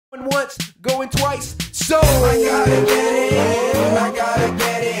Once, going twice, so I gotta get in, I gotta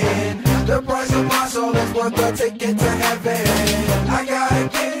get in. The price of my soul is worth the ticket to heaven. I gotta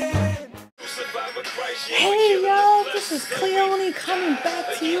get in. Hey y'all, this is Cleoni coming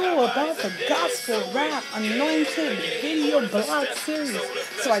back to you about the Gospel Rap Anointed video blog series.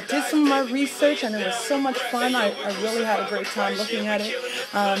 So I did some of my research and it was so much fun. I really had a great time looking at it.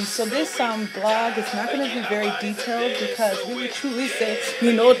 So this blog is not going to be very detailed because really truly say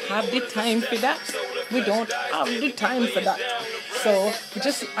we don't have the time for that. We don't have the time for that. So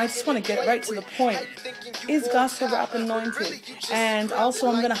I just want to get right to the point. Is Gospel Rap Anointed? And also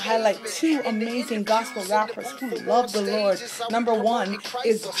I'm going to highlight two amazing gospel rappers who love the Lord. Number one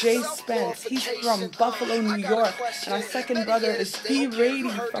is J.Spence. He's from Buffalo, New York. And our second brother is B-Rady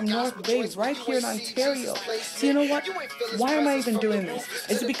from North Bay, right here in Ontario. So you know what? Why am I even doing this?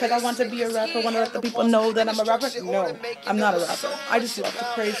 Is it because I want to be a rapper? Want to let the people know that I'm a rapper? No, I'm not a rapper. I just love to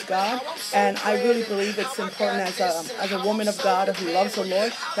praise God. And I really believe it's important as a woman of God who loves the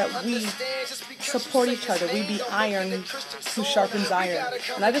Lord that we support each other. We be iron who sharpens iron.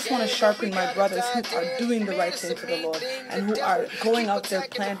 And I just want to sharpen my brothers who are doing the right thing for the Lord and who are going out there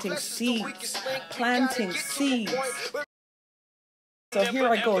planting seeds. So here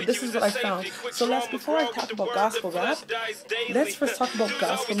I go. This is what I found. So before I talk about gospel rap, let's first talk about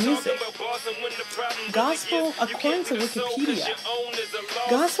gospel music. Gospel, according to Wikipedia,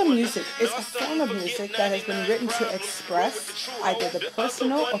 gospel music is a form of music that has been written to express either the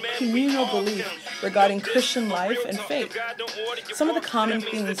personal or communal belief regarding Christian life and faith. Some of the common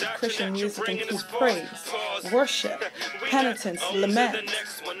themes of Christian music include praise, worship, penitence, lament,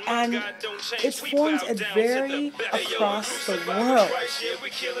 and its forms vary across the world.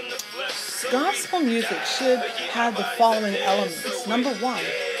 Gospel music should have the following elements. Number one,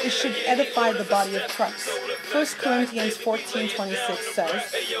 it should edify the body of Christ. 1 Corinthians 14:26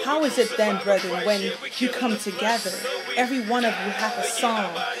 says, "How is it then, brethren, when you come together? Every one of you hath a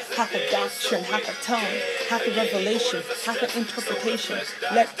song, hath a doctrine, hath a tongue, hath a revelation, hath an interpretation.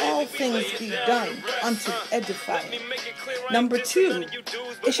 Let all things be done unto edifying." Number two,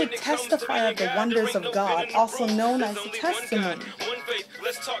 it should testify of the wonders of God, also known as the testimony.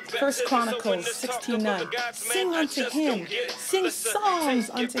 1 Chronicles 16:9, "Sing unto him, sing songs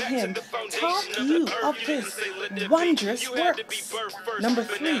unto him, talk you of his wondrous works." Number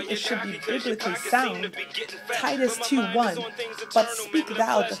three, it should be biblically sound. Titus 2:1, "But speak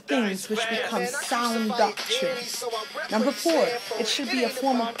thou the things which become sound doctrine." Number four, it should be a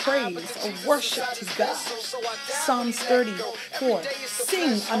form of praise, a worship to God. Psalms 34,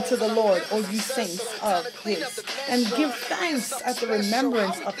 "Sing unto the Lord, O you saints of his, and give thanks at the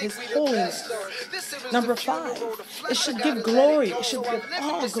remembrance of his holiness." Number five, it should give glory. It should give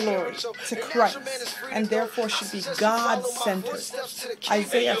all glory to Christ, and therefore should be God-centered.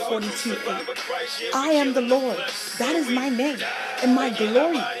 Isaiah 42:8, "I am the Lord, that is my name, and my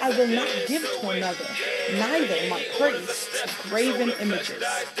glory I will not give to another, neither my praise to graven images."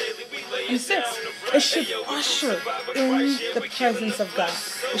 And six, it should usher in the presence of God.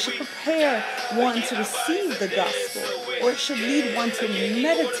 It should prepare one to receive the gospel, or it should lead one to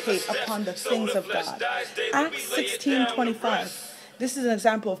meditate upon the things of God. Acts 16:25. This is an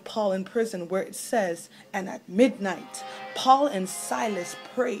example of Paul in prison where it says, "And at midnight, Paul and Silas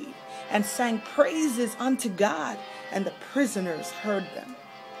prayed and sang praises unto God, and the prisoners heard them."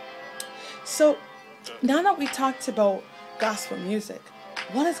 So now that we talked about gospel music,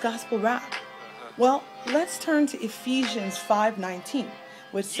 what is gospel rap? Well, let's turn to Ephesians 5:19,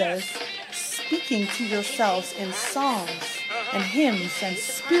 which says, "Speaking to yourselves in songs and hymns and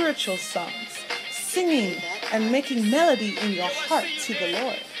spiritual songs, singing and making melody in your heart to the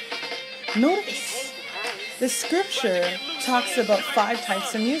Lord." Notice, the scripture talks about 5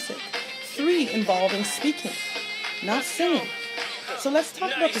 types of music, 3 involving speaking, not singing. So let's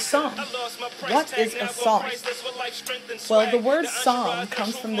talk about the song. What is a song? Well, the word psalm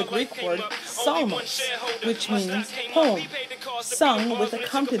comes from the Greek word psalmos, which means poem, sung with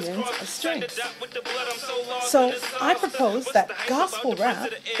accompaniment of strings. So I propose that gospel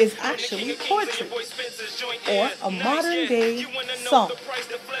rap is actually poetry, or a modern day song.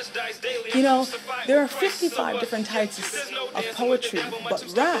 You know, there are 55 different types of poetry, but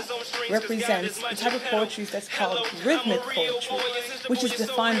rap represents the type of poetry that's called rhythmic poetry, which is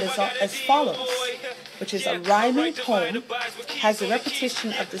defined as follows, which is a rhyming poem, has a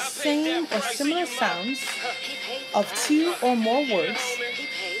repetition of the same or similar sounds of two or more words,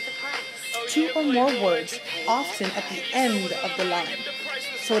 often at the end of the line.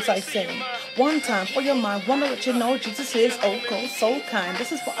 So it's like saying, "One time for your mind, wonder what you know, Jesus is, oh, God, so kind.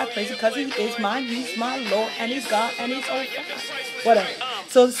 This is what I praise because he is mine, he's my Lord, and he's God, and he's oh, God." Whatever.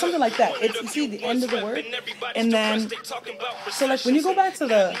 So it's something like that. It's, you see the end of the word, and then, so like when you go back to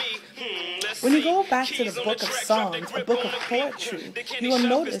the book of Psalms, a book of poetry, you will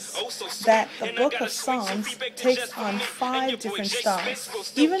notice that the book of Psalms takes on 5 different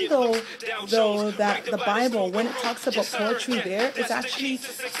styles. Even though that the Bible, when it talks about poetry there, it's actually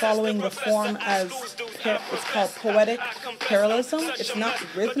following the form as, it's called poetic parallelism. It's not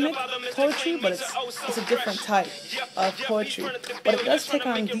rhythmic poetry, but it's a different type of poetry. But it does take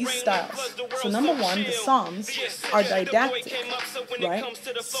on these styles. So number 1, the Psalms are didactic, right?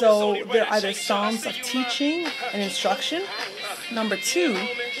 So they're either psalms of teaching and instruction. Number 2,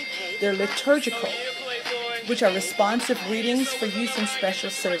 they're liturgical, which are responsive readings for use in special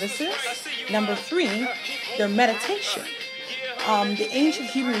services. Number 3, they're meditation. The ancient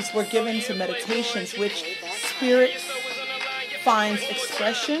Hebrews were given to meditations, which Spirit finds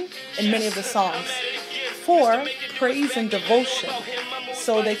expression in many of the Psalms. 4, praise and devotion.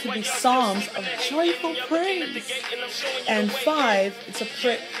 So they could be psalms of joyful praise. And 5, it's a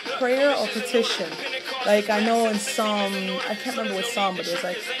prayer or petition. Like I know in Psalm, I can't remember what Psalm, but it was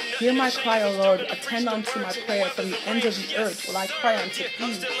like, hear my cry, O Lord, attend unto my prayer from the ends of the earth. Will I cry unto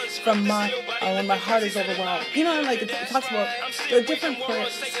thee from when my heart is overwhelmed. You know, like it talks about, there are different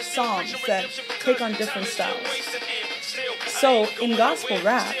psalms that take on different styles. So in gospel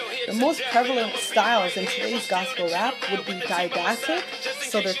rap, the most prevalent styles in today's gospel rap would be didactic,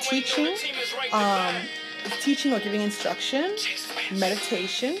 so they're teaching or giving instruction,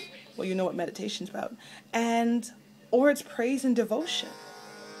 meditation, well, you know what meditation's about, or it's praise and devotion.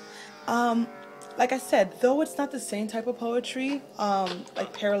 Like I said, though it's not the same type of poetry,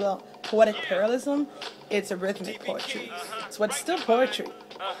 like poetic parallelism, it's a rhythmic poetry. So it's still poetry.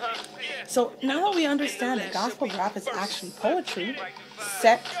 So now that we understand that gospel rap is actually poetry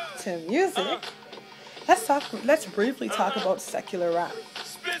set to music, let's briefly talk about secular rap.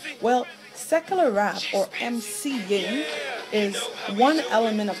 Well, secular rap, or MCing, is one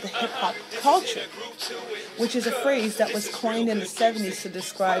element of the hip-hop culture, which is a phrase that was coined in the 70s to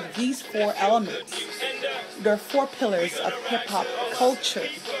describe these 4 elements. There are 4 pillars of hip-hop culture.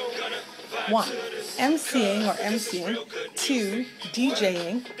 1, MCing or MCing. 2,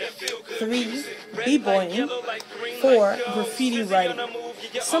 DJing. 3, B-boying. 4, graffiti writing.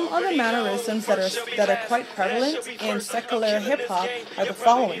 Some other mannerisms that are quite prevalent in secular hip-hop are the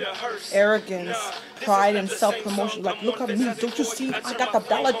following: arrogance, pride, and self-promotion. Like, look at me, don't you see? I got the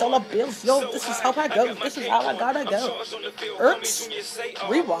dollar bills. Yo, this is how I go. This is how I gotta go. Irks,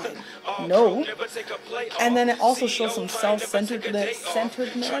 rewind, no. And then it also shows some self-centeredness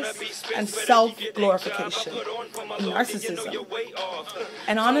and self-glorification, narcissism.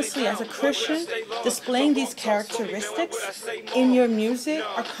 And honestly, as a Christian, displaying these characteristics in your music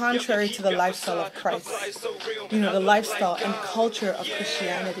are contrary to the lifestyle of Christ. You know, the lifestyle and culture of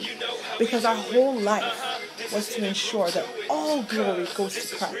Christianity. Because our whole life was to ensure that all glory goes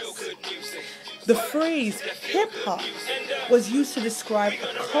to Christ. The phrase hip-hop was used to describe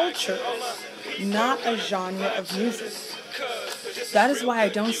a culture, not a genre of music. That is why I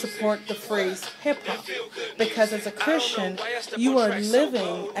don't support the phrase hip-hop, because as a Christian, you are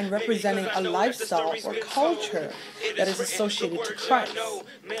living and representing a lifestyle or culture that is associated to Christ.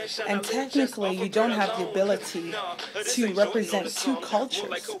 And technically, you don't have the ability to represent 2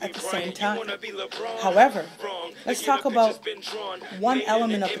 cultures at the same time. However, let's talk about one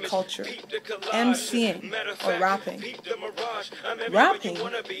element of the culture, MCing or rapping. Rapping,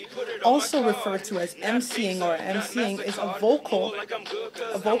 also referred to as MCing or MCing, is a vocal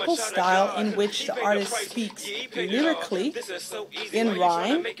style in which the artist speaks lyrically in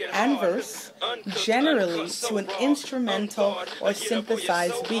rhyme and verse, generally to an instrumental or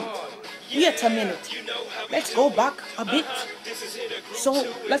synthesized beat. Wait a minute. Let's go back a bit. So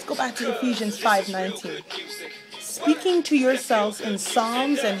let's go back to Ephesians 5:19. Speaking to yourselves in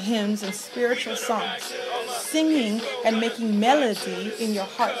psalms and hymns and spiritual songs, singing and making melody in your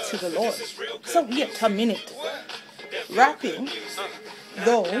heart to the Lord. So wait a minute. Rapping,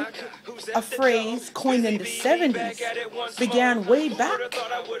 though a phrase coined in the 70s, began way back,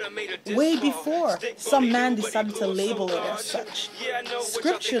 way before some man decided to label it as such.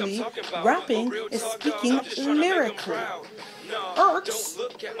 Scripturally, rapping is speaking lyrically. Irks,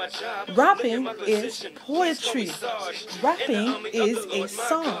 Rapping is poetry. Rapping is a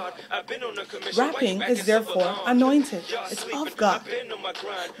song. Rapping is therefore anointed. It's of God.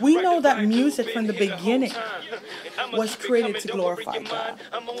 We know that music from the beginning was created to glorify God.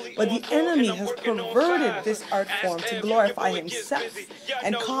 But the enemy has perverted this art form to glorify himself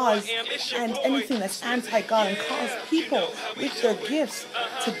and anything that's anti-God, and cause people with their gifts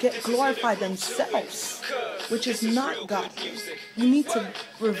to glorify themselves, which is not godly. You need to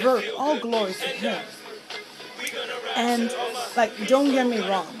revert all glory to him. And don't get me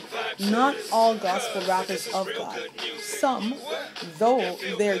wrong, not all gospel rap is of God. Some, though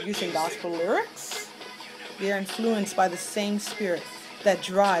they're using gospel lyrics, they're influenced by the same spirit that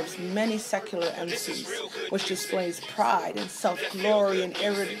drives many secular MCs, which displays pride and self-glory and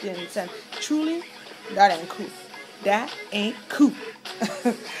arrogance, and truly, that ain't cool. That ain't cool.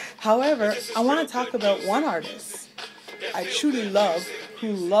 However, I want to talk about one artist I truly love,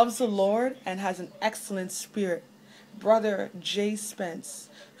 who loves the Lord and has an excellent spirit, Brother J.Spence,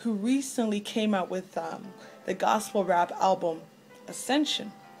 who recently came out with the gospel rap album,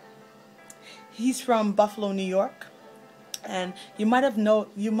 Ascension. He's from Buffalo, New York. And you might have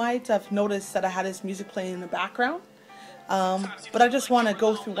noticed that I had his music playing in the background. But I just want to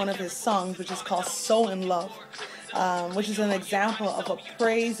go through one of his songs, which is called So In Love, which is an example of a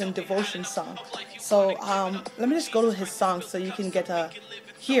praise and devotion song. So let me just go to his song so you can get to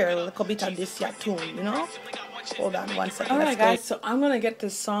hear a little bit of this tune, you know? Hold on one second. Alright guys, so I'm going to get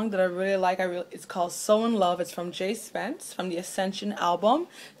this song that I really like. It's called So In Love. It's from J.Spence from the Ascension album.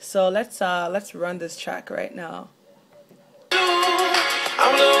 So let's run this track right now.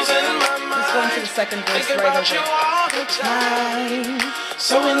 I'm losing my mind. Let's go into the second verse right over. Time.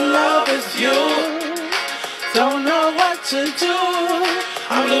 So in love with you, don't know what to do.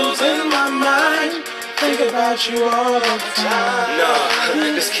 I'm losing my mind. Think about you all the time. Nah,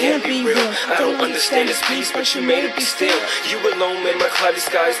 this can't be real. I don't understand this piece, but you made it be still. You alone made my cloudy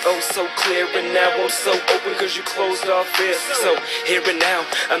skies oh so clear, and now I'm so open cause you closed off this. So here and now,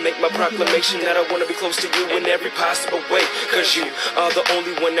 I make my proclamation that I want to be close to you in every possible way, cause you are the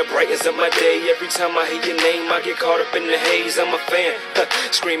only one that brightens up my day. Every time I hear your name, I get caught up in the haze. I'm a fan,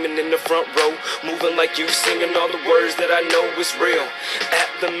 screaming in the front row, moving like you, singing all the words that I know is real. At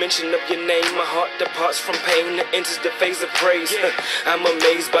the mention of your name, my heart departs from pain and enters the phase of praise. I'm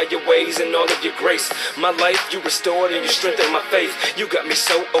amazed by your ways and all of your grace. My life you restored and you strengthened my faith. You got me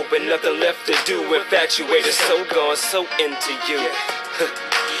so open, nothing left to do. Infatuated, so gone, so into you.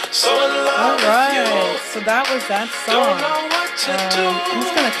 So in love with you. Alright, so that was that song. I'm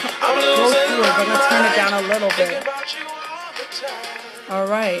just going to go through it, but I'm going to turn it down a little bit.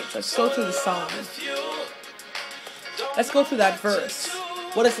 Alright, let's go through the song. Let's go through that verse.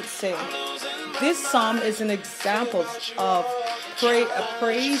 What does it say? This psalm is an example of a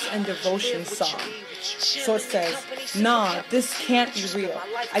praise and devotion song. So it says, nah, this can't be real.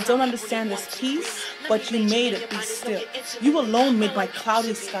 I don't understand this piece, but you made it be still. You alone made my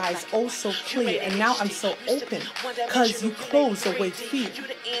cloudy skies oh so clear, and now I'm so open, cause you close away fear.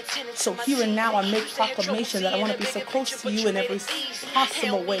 So here and now I make proclamation that I want to be so close to you in every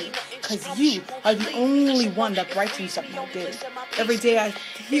possible way, cause you are the only one that brightens up my day. Every day I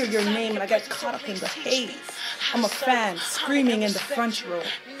hear your name and I get caught up in the haze. I'm a fan, screaming in the front row,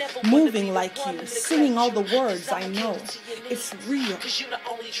 moving like you, singing all the words I know. It's real.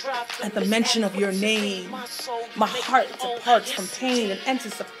 At the mention of your name, my heart departs from pain and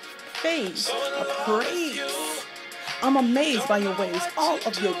enters a phase of praise. I'm amazed by your ways, all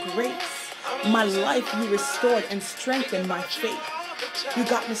of your grace. My life you restored and strengthened my faith. You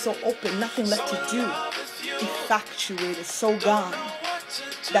got me so open, nothing left to do. Infatuated, so gone.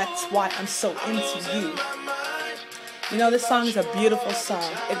 That's why I'm so into you. You know, this song is a beautiful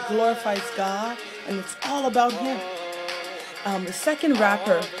song. It glorifies God, and it's all about Him. The second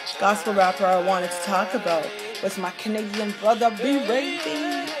gospel rapper I wanted to talk about was my Canadian brother,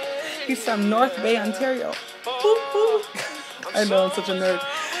 B-Rady. He's from North Bay, Ontario. Woo-hoo. I know, I'm such a nerd.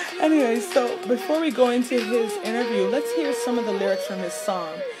 Anyway, so before we go into his interview, let's hear some of the lyrics from his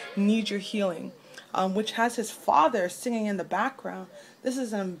song, Need Your Healing, which has his father singing in the background. This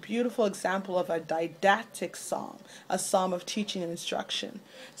is a beautiful example of a didactic song, a psalm of teaching and instruction.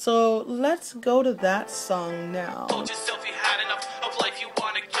 So let's go to that song now. Told yourself you had enough of life, you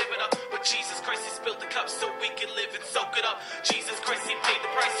want to give it up. But Jesus Christ, He spilled the cup so we can live and soak it up. Jesus Christ, He paid the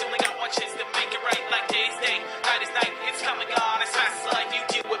price. You only got one chance to make it right. Like day is day, night is night. It's coming on as fast as life. You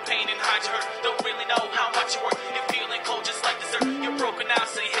deal with pain and hide your hurt. Don't really know how much you work. You're feeling cold just like dessert. You're broken out,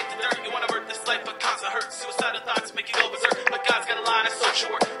 so you hit the dirt. You want to hurt this life, but cause it hurts. Suicidal thoughts make you go berserk. But God's got a line of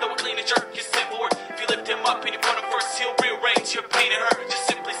social work. Though we're clean and jerk, it's simple work. If you lift Him up and you put Him first, He'll rearrange your pain and hurt. Just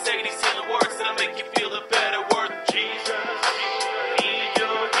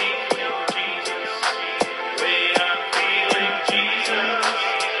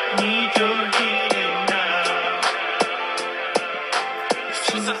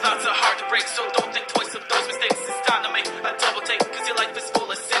Some thoughts are hard to break, so don't think twice of those mistakes. It's time to make a double take, cause your life is full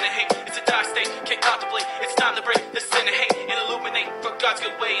of sin and hate. It's a dark state, can't contemplate. It's time to break the sin and hate and illuminate for God's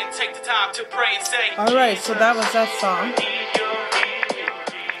good way and take the time to pray and say. Alright, so that was that song.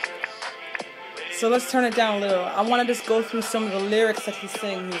 So let's turn it down a little. I want to just go through some of the lyrics that he's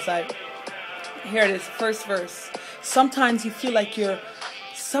saying. He's like, here it is, first verse. Sometimes you feel like you're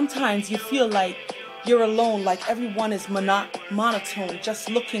alone, like everyone is monotone, just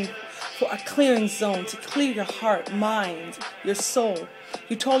looking for a clearing zone to clear your heart, mind, your soul.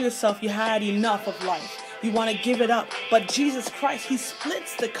 You told yourself you had enough of life. You want to give it up, but Jesus Christ, he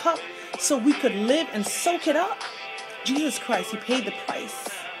splits the cup so we could live and soak it up. Jesus Christ, he paid the price.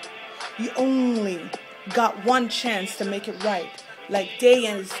 You only got one chance to make it right. Like day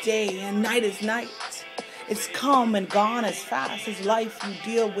is day and night is night. It's come and gone as fast as life. You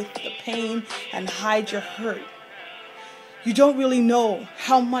deal with the pain and hide your hurt. You don't really know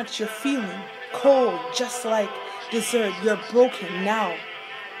how much you're feeling. Cold, just like dessert. You're broken now.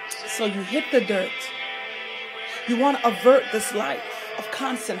 So you hit the dirt. You want to avert this life of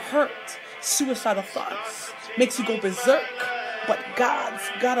constant hurt. Suicidal thoughts makes you go berserk. But God's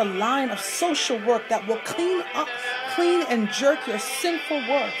got a line of social work that will clean and jerk your sinful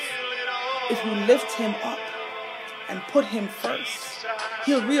worth. If you lift him up and put him first,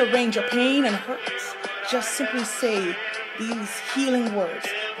 he'll rearrange your pain and hurts. Just simply say these healing words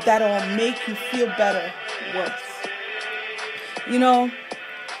that'll make you feel better, worth. You know,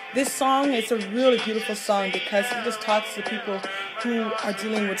 this song is a really beautiful song because it just talks to people who are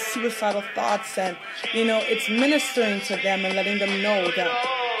dealing with suicidal thoughts, and you know, it's ministering to them and letting them know that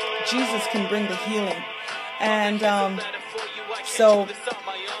Jesus can bring the healing. And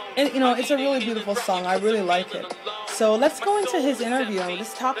you know, it's a really beautiful song. I really like it. So let's go into his interview and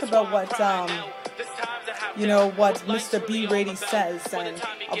let's talk about what you know, what Mr. B-Rady says and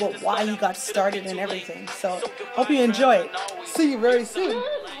about why he got started and everything. So hope you enjoy it. See you very soon.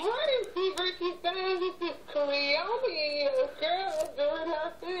 This is Cleoni, girl, doing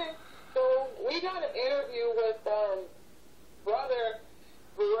her thing. So we got an interview with brother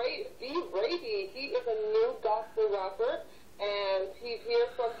B-Rady. He is a new gospel rapper, and he's here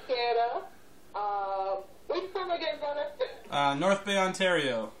from Canada. Where you from again, brother? North Bay,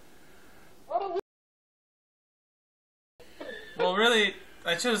 Ontario. Oh, Well, really,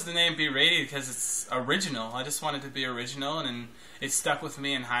 I chose the name B-Rady because it's original. I just wanted to be original, and it stuck with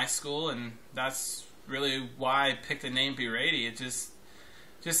me in high school, and that's really why I picked the name B-Rady. It just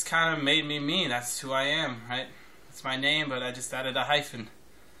kind of made me me. That's who I am, right? It's my name, but I just added a hyphen.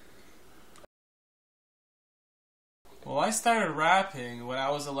 Well, I started rapping when I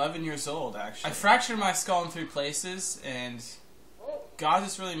was 11 years old, actually. I fractured my skull in 3 places, and God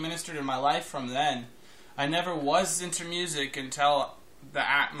just really ministered in my life from then. I never was into music until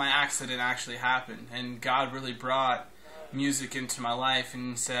my accident actually happened, and God really brought music into my life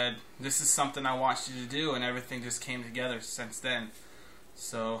and said, this is something I want you to do, and everything just came together since then.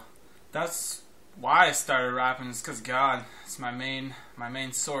 So that's why I started rapping, is because God is my main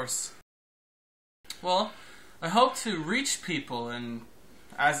source. Well, I hope to reach people, and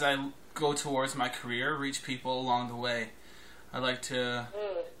as I go towards my career, reach people along the way. I like to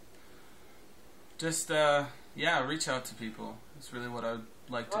just reach out to people. It's really what I'd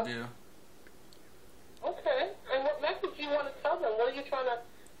like to do. okay. And what message do you want to tell them? What are you trying to,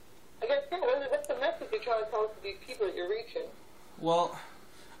 what's the message you're trying to tell to these people that you're reaching? Well,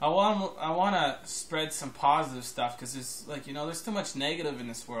 I want to spread some positive stuff, because there's there's too much negative in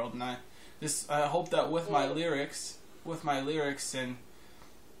this world, and I hope that with my lyrics and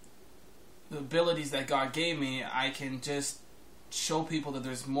the abilities that God gave me, I can just show people that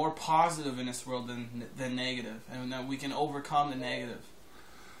there's more positive in this world than negative, and that we can overcome the negative.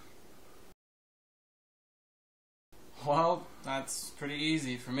 Well, that's pretty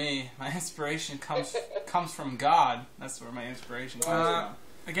easy for me. My inspiration comes from God. That's where my inspiration comes from.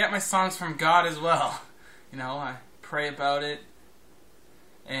 I get my songs from God as well. You know, I pray about it,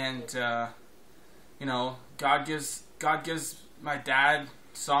 and God gives my dad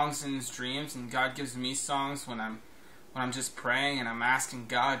songs in his dreams, and God gives me songs when I'm just praying and I'm asking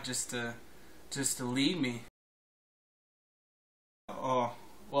God just to lead me. Oh,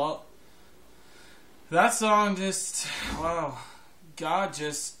 well, that song God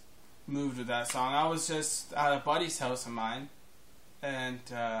just moved with that song. I was just at a buddy's house of mine, and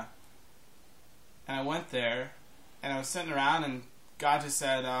I went there, and I was sitting around, and God just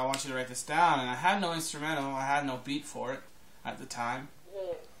said, I want you to write this down. And I had no instrumental, I had no beat for it at the time.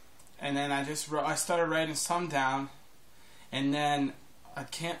 And then I started writing some down, and then I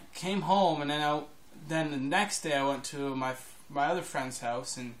came home, and then the next day I went to my my other friend's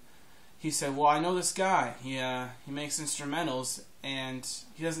house, and he said, well, I know this guy. He makes instrumentals, and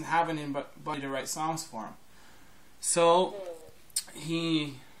he doesn't have anybody to write songs for him. So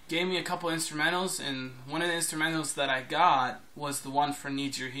he gave me a couple instrumentals, and one of the instrumentals that I got was the one for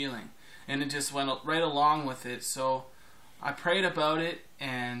Need Your Healing, and it just went right along with it. So I prayed about it,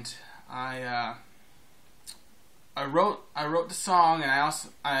 and I wrote the song, and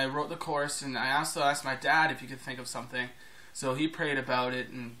I wrote the chorus, and I also asked my dad if he could think of something. So he prayed about it,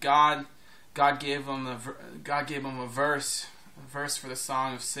 and God gave him a verse for the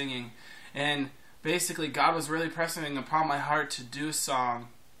song of singing, and basically God was really pressing upon my heart to do a song,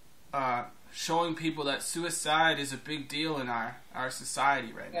 showing people that suicide is a big deal in our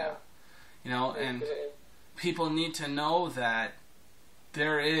society right now, and people need to know that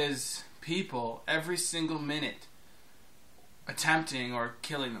there is people every single minute attempting or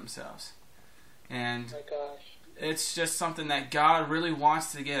killing themselves, and oh my gosh. It's just something that God really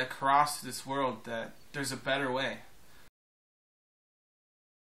wants to get across to this world, that there's a better way.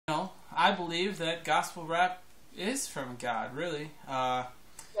 I believe that gospel rap is from God, really. Right.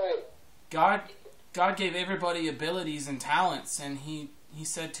 God gave everybody abilities and talents, and He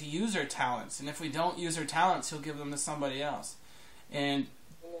said to use our talents. And if we don't use our talents, He'll give them to somebody else. And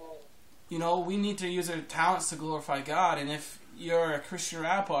we need to use our talents to glorify God. And if you're a Christian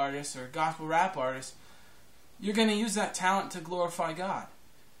rap artist or a gospel rap artist, you're going to use that talent to glorify God.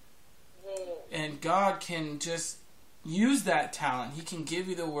 And God can just use that talent. He can give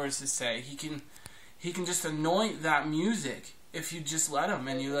you the words to say. He can just anoint that music if you just let Him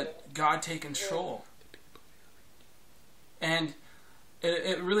and you let God take control. And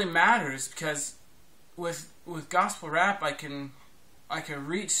it really matters, because with gospel rap I can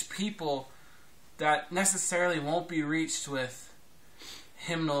reach people that necessarily won't be reached with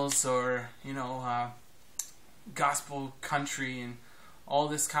hymnals or gospel country and all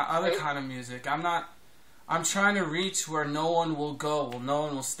this other kind of music. I'm trying to reach where no one will go, no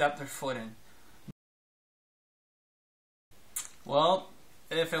one will step their foot in. Well,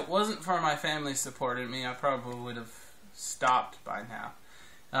 if it wasn't for my family supporting me, I probably would have stopped by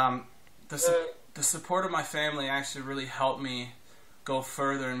now. The support of my family actually really helped me go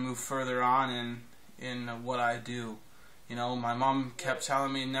further and move further on in what I do. My mom kept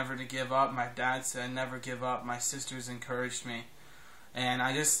telling me never to give up. My dad said never give up. My sisters encouraged me. And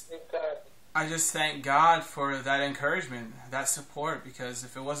I just thank God for that encouragement, that support, because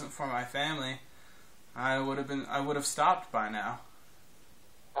if it wasn't for my family, I would have stopped by now.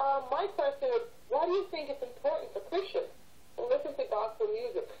 My question is, why do you think it's important for Christians to listen to gospel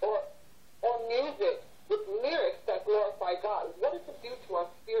music or music with lyrics that glorify God? What does it do to our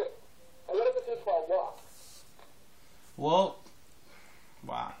spirit? And what does it do to our walk? Well,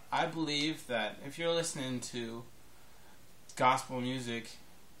 wow. I believe that if you're listening to gospel music,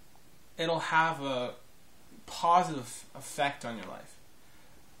 it'll have a positive effect on your life.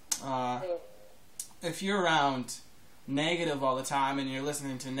 If you're around negative all the time and you're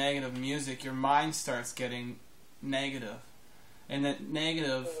listening to negative music, your mind starts getting negative. And that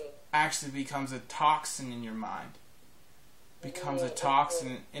negative actually becomes a toxin in your mind. Becomes a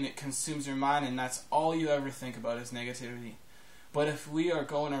toxin, and it consumes your mind, and that's all you ever think about is negativity. But if we are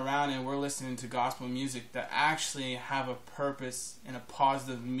going around and we're listening to gospel music that actually have a purpose and a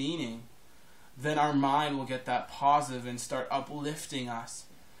positive meaning, then our mind will get that positive and start uplifting us.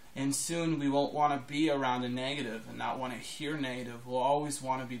 And soon we won't want to be around the negative and not want to hear negative. We'll always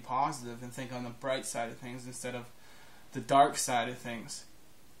want to be positive and think on the bright side of things instead of the dark side of things.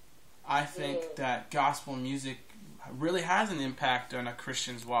 I think that gospel music really has an impact on a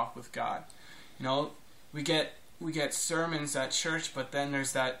Christian's walk with God. We get sermons at church, but then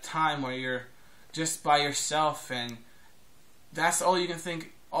there's that time where you're just by yourself, and that's all you can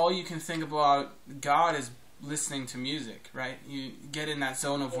think. All you can think about God is listening to music, right? You get in that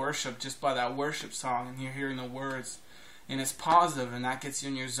zone of worship just by that worship song, and you're hearing the words, and it's positive, and that gets you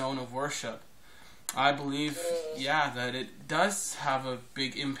in your zone of worship. I believe, that it does have a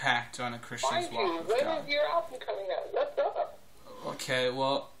big impact on a Christian's walk with God. When is your album coming out? What's up? Okay,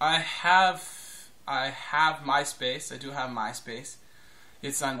 well, I have MySpace. I do have MySpace.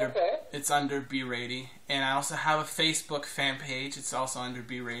 It's under B-Rady, and I also have a Facebook fan page. It's also under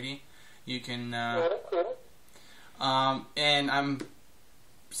B-Rady. You can and I'm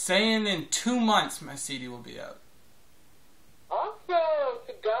saying in 2 months my CD will be out. Awesome!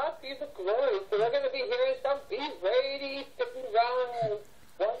 To God be the glory. So we're going to be hearing some B-Rady sticking around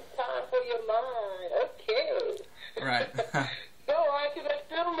one time for your mind. Okay. Right. So I can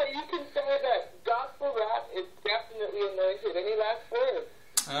assume that you can say that gospel rap is definitely anointed. Any last words?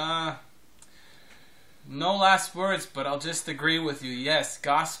 No last words. words, but I'll just agree with you. Yes,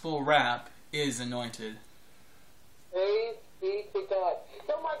 gospel rap is anointed. Praise be to God.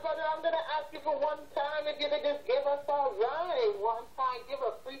 So, my brother, I'm going to ask you for one time if you could just give us a rhyme. One time, give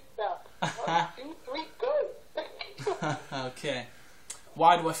a freestyle. 1, 2, 3, good. Okay.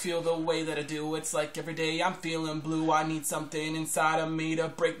 Why do I feel the way that I do? It's like every day I'm feeling blue. I need something inside of me to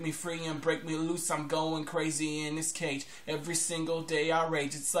break me free and break me loose. I'm going crazy in this cage. Every single day I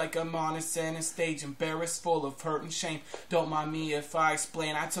rage. It's like I'm on a center stage, embarrassed, full of hurt and shame. Don't mind me if I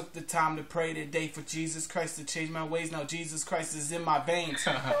explain. I took the time to pray today for Jesus Christ to change my ways. Now Jesus Christ is in my veins.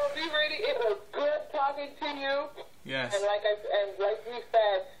 So, B-Rady, it was good talking to you. Yes. And like we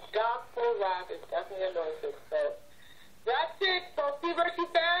said, gospel rap is definitely anointed. So that's it. So, C-Virtue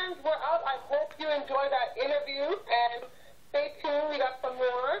fans, we're out. I hope you enjoyed that interview. And stay tuned. We got some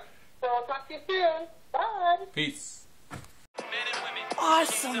more. So, talk to you soon. Bye. Peace.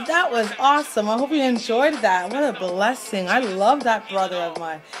 Awesome. That was awesome. I hope you enjoyed that. What a blessing. I love that brother of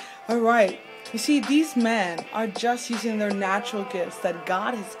mine. All right. You see, these men are just using their natural gifts that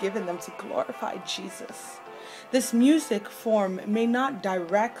God has given them to glorify Jesus. This music form may not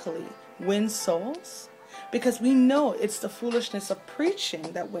directly win souls, because we know it's the foolishness of preaching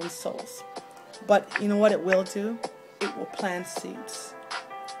that wins souls. But you know what it will do? It will plant seeds.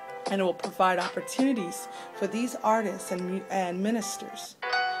 And it will provide opportunities for these artists and ministers.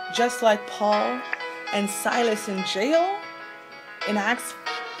 Just like Paul and Silas in jail in Acts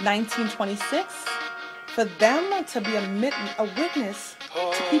 19:26, for them to be a witness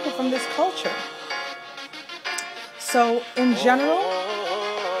to people from this culture. So in general,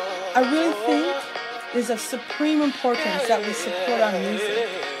 I really think it's of supreme importance that we support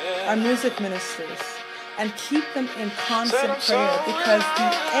our music ministers, and keep them in constant prayer, because the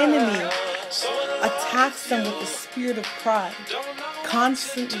enemy attacks them with the spirit of pride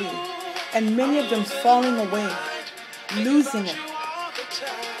constantly, and many of them falling away, losing it.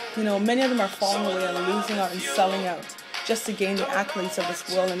 You know, many of them are falling away and losing out and selling out just to gain the accolades of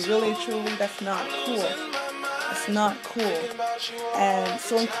this world, and really, truly, that's not cool. It's not cool. And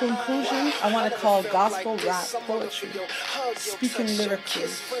so in conclusion, I want to call gospel rap poetry, speaking lyrically,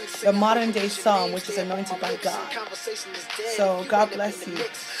 the modern day song which is anointed by God. So God bless you.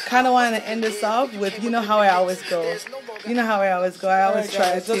 Kind of want to end this off with, you know how I always go. You know how I always go. I always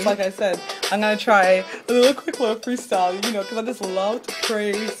try. Just like I said, I'm going to try a quick little freestyle, you know, because I just love to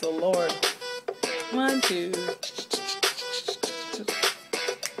praise the Lord. 1, 2.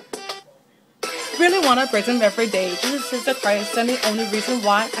 Really want to praise him every day. Jesus is the Christ and the only reason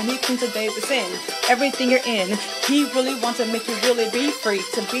why I need him today was in everything you're in. He really wants to make you really be free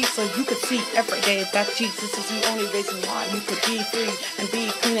to be, so you could see every day that Jesus is the only reason why you could be free and be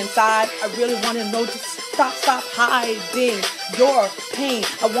clean inside. I really want to know, just stop hiding your pain.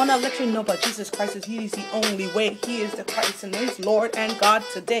 I want to let you know about Jesus Christ is He is the only way. He is the Christ and He's Lord and God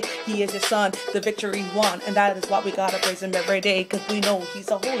today. He is your Son, the victory won, and that is why we gotta praise Him every day, because we know He's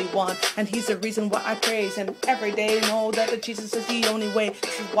the Holy One, and He's the reason why I praise Him every day. Know that Jesus is the only way.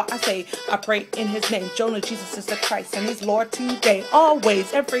 This is why I say I pray in His name. Jonah, Jesus is the Christ and He's Lord today,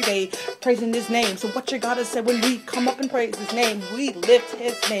 always, every day, praising His name. So what you gotta say when we come up and praise His name? We lift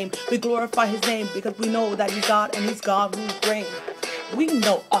His name, we glorify His name, because we know that He's God and He's God who reigns. We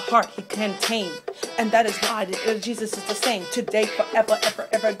know a heart He can tame, and that is why Jesus is the same today, forever,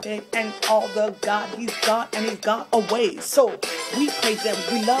 every day, and all the God. He's God and He's God always. So we praise Him,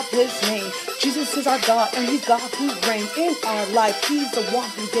 we love His name. Jesus is our God and He's God who reigns in our life. He's the one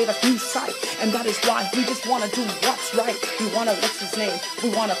who gave us new sight, and that is why we just want to do what's right. We want to lift His name, we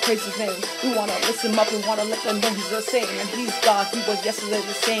want to praise His name, we want to lift Him up, we want to let them know He's the same, and He's God. He was yesterday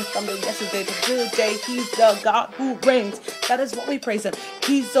the same, from the yesterday to today. He's the God who reigns. That is what we praise Him.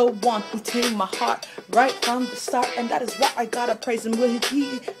 He's the one who tamed my heart right from the start, and that is why I gotta praise Him.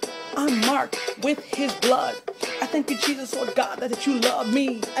 I'm marked with His blood. I thank you, Jesus, Lord God, that you love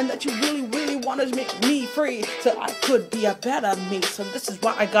me and that you really, really want to make me free so I could be a better me. So this is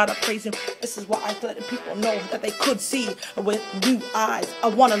why I gotta praise Him. This is why I let people know that they could see with new eyes. I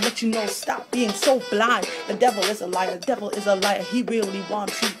want to let you know, stop being so blind. The devil is a liar. The devil is a liar. He really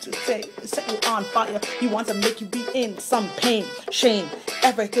wants you to set you on fire. He wants to make you be in some pain, shame,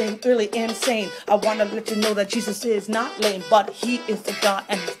 everything really insane. I want to let you know that Jesus is not lame, but He is the God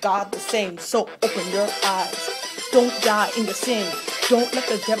and He's God the same. So open your eyes. Don't die in your sin. Don't let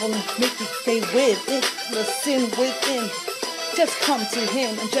the devil make you stay within the sin within. Just come to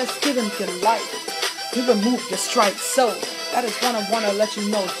Him and just give Him your life. He removed your stripes. So that is what I want to let you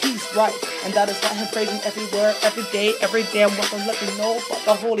know. He's right, and that is why I'm praising everywhere, every day. I want to let you know about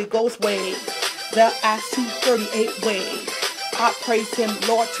the Holy Ghost way, the Acts 2:38 way. I praise Him,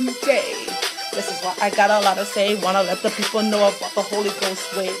 Lord, today. This is why I got a lot to say. Wanna let the people know about the Holy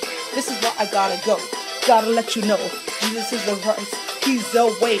Ghost way. This is why I gotta go. Gotta let you know Jesus is the Christ. He's the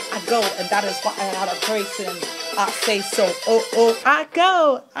way I go, and that is why I gotta praise Him. I say so. Oh, I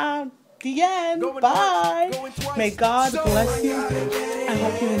go. The end. Bye. May God bless you. I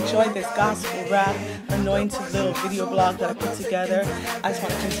hope you enjoyed this Gospel Rap Anointed little video blog that I put together. I just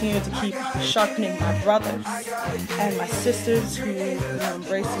want to continue to keep sharpening my brothers and my sisters who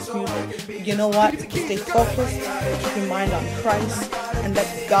embrace this music. You know what? Stay focused. Keep your mind on Christ and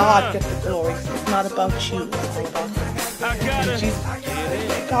let God get the glory. It's not about you. It's all about Him. And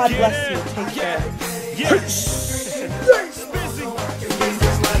Jesus, God bless you. Take care. Peace.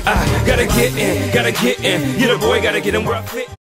 Gotta get in, yeah, the boy gotta get in where I fit.